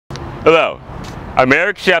Hello, I'm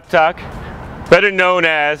Eric Sheptock, better known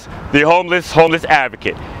as the homeless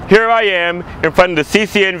advocate. Here I am in front of the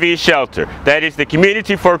CCNV Shelter, that is the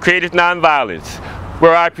Community for Creative Nonviolence,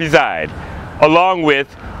 where I preside, along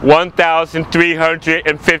with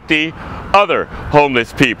 1,350 other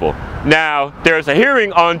homeless people. Now, there's a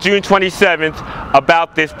hearing on June 27th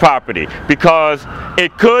about this property because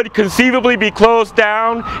it could conceivably be closed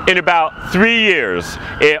down in about 3 years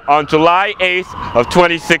on July 8th of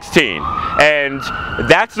 2016. And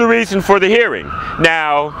that's the reason for the hearing.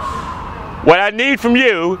 Now, what I need from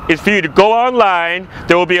you is for you to go online.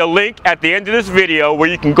 There will be a link at the end of this video where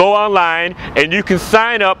you can go online and you can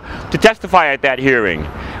sign up to testify at that hearing.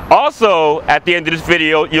 Also, at the end of this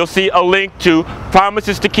video, you'll see a link to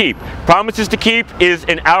Promises to Keep. Promises to Keep is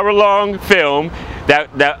an hour-long film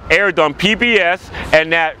that aired on PBS,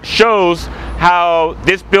 and that shows how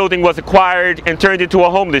this building was acquired and turned into a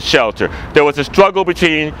homeless shelter. There was a struggle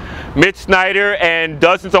between Mitch Snyder and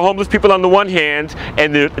dozens of homeless people on the one hand,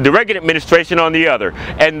 and the Reagan administration on the other.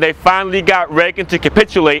 And they finally got Reagan to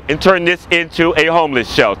capitulate and turn this into a homeless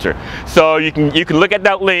shelter. So you can look at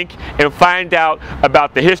that link and find out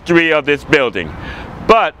about the history of this building.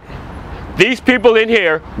 But these people in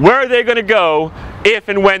here, where are they going to go if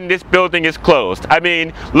and when this building is closed? I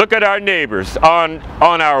mean, look at our neighbors. On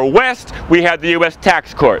our west, we have the U.S.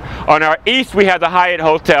 Tax Court. On our east, we have the Hyatt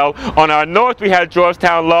Hotel. On our north, we have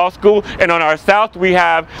Georgetown Law School. And on our south, we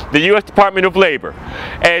have the U.S. Department of Labor.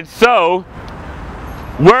 And so,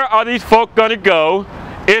 where are these folk going to go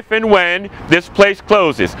if and when this place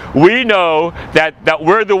closes? We know that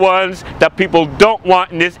we're the ones that people don't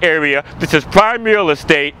want in this area. This is prime real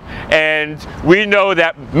estate, and we know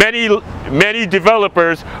that many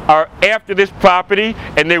developers are after this property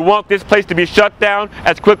and they want this place to be shut down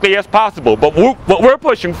as quickly as possible. But what we're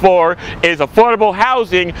pushing for is affordable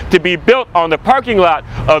housing to be built on the parking lot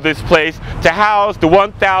of this place to house the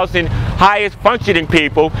 1,000 highest functioning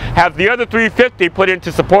people, have the other 350 put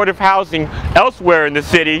into supportive housing elsewhere in the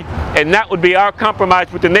city, and that would be our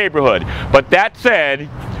compromise with the neighborhood. But that said,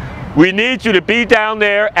 we need you to be down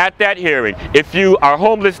there at that hearing. If you are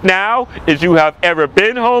homeless now, if you have ever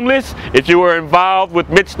been homeless, if you were involved with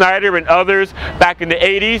Mitch Snyder and others back in the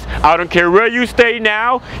 80s, I don't care where you stay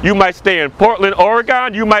now. You might stay in Portland,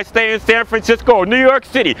 Oregon, you might stay in San Francisco or New York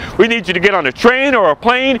City. We need you to get on a train or a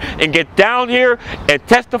plane and get down here and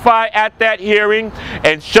testify at that hearing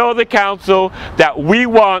and show the council that we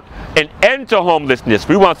want an end to homelessness.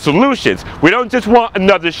 We want solutions. We don't just want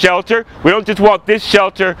another shelter. We don't just want this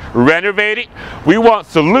shelter renovated. We want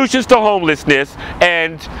solutions to homelessness,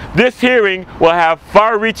 and this hearing will have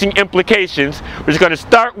far-reaching implications. We're going to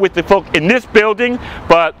start with the folk in this building,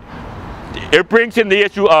 but it brings in the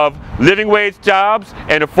issue of living wage jobs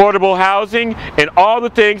and affordable housing and all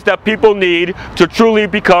the things that people need to truly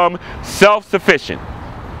become self-sufficient.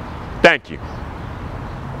 Thank you.